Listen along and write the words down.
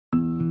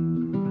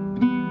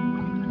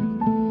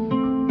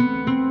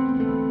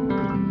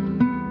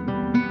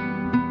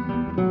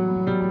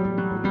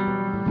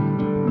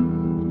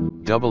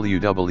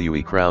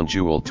WWE Crown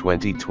Jewel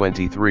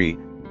 2023,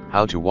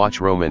 How to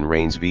watch Roman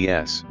Reigns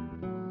vs.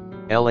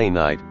 LA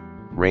Knight,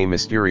 Rey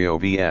Mysterio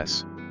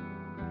vs.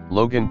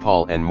 Logan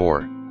Paul and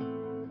more.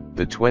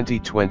 The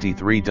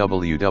 2023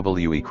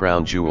 WWE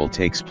Crown Jewel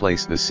takes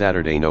place this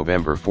Saturday,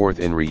 November 4th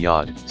in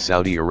Riyadh,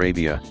 Saudi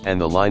Arabia,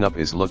 and the lineup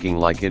is looking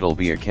like it'll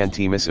be a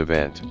can't-miss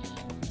event.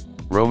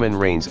 Roman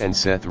Reigns and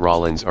Seth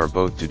Rollins are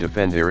both to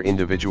defend their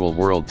individual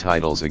world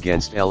titles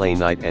against LA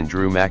Knight and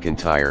Drew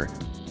McIntyre,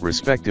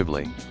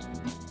 respectively.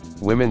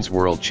 Women's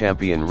World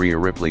Champion Rhea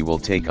Ripley will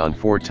take on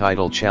 4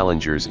 title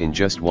challengers in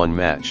just one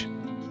match.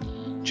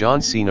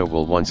 John Cena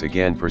will once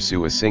again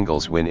pursue a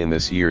singles win in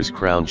this year's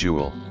Crown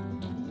Jewel.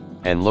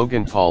 And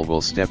Logan Paul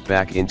will step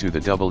back into the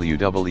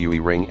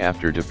WWE ring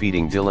after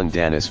defeating Dillon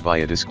Danis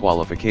via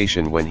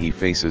disqualification when he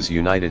faces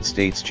United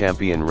States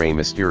Champion Rey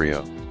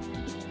Mysterio.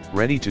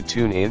 Ready to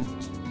tune in?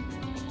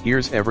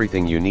 Here's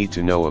everything you need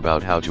to know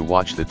about how to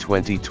watch the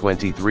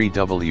 2023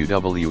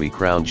 WWE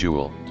Crown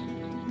Jewel.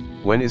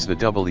 When is the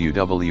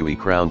WWE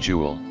Crown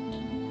Jewel?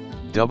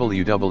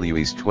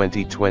 WWE's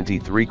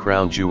 2023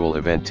 Crown Jewel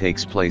event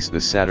takes place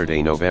this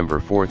Saturday, November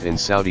 4th in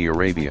Saudi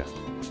Arabia.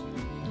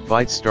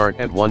 Fights start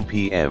at 1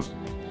 p.m.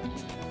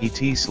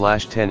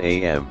 ET/10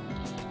 a.m.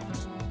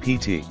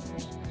 PT.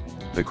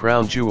 The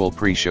Crown Jewel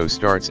pre-show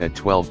starts at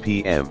 12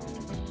 p.m.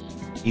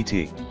 ET.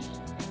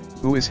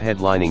 Who is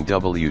headlining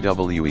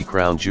WWE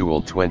Crown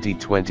Jewel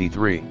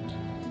 2023?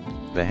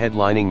 The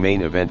headlining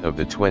main event of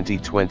the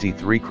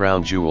 2023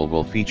 Crown Jewel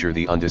will feature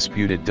the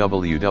undisputed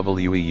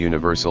WWE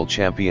Universal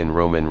Champion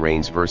Roman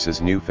Reigns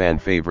vs new fan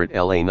favorite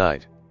LA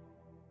Knight.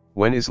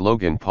 When is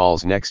Logan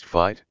Paul's next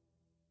fight?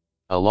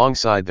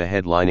 Alongside the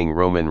headlining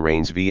Roman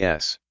Reigns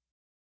vs.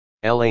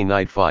 LA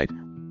Knight fight,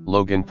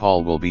 Logan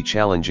Paul will be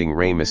challenging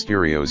Rey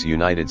Mysterio's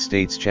United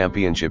States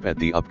Championship at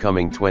the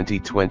upcoming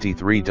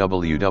 2023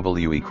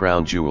 WWE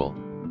Crown Jewel.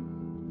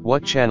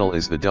 What channel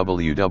is the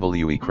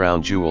WWE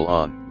Crown Jewel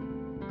on?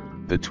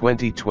 The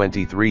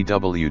 2023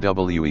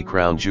 WWE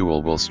Crown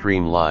Jewel will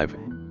stream live,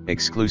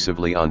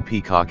 exclusively on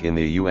Peacock in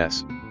the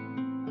US.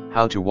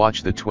 How to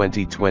watch the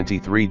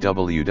 2023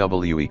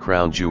 WWE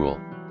Crown Jewel.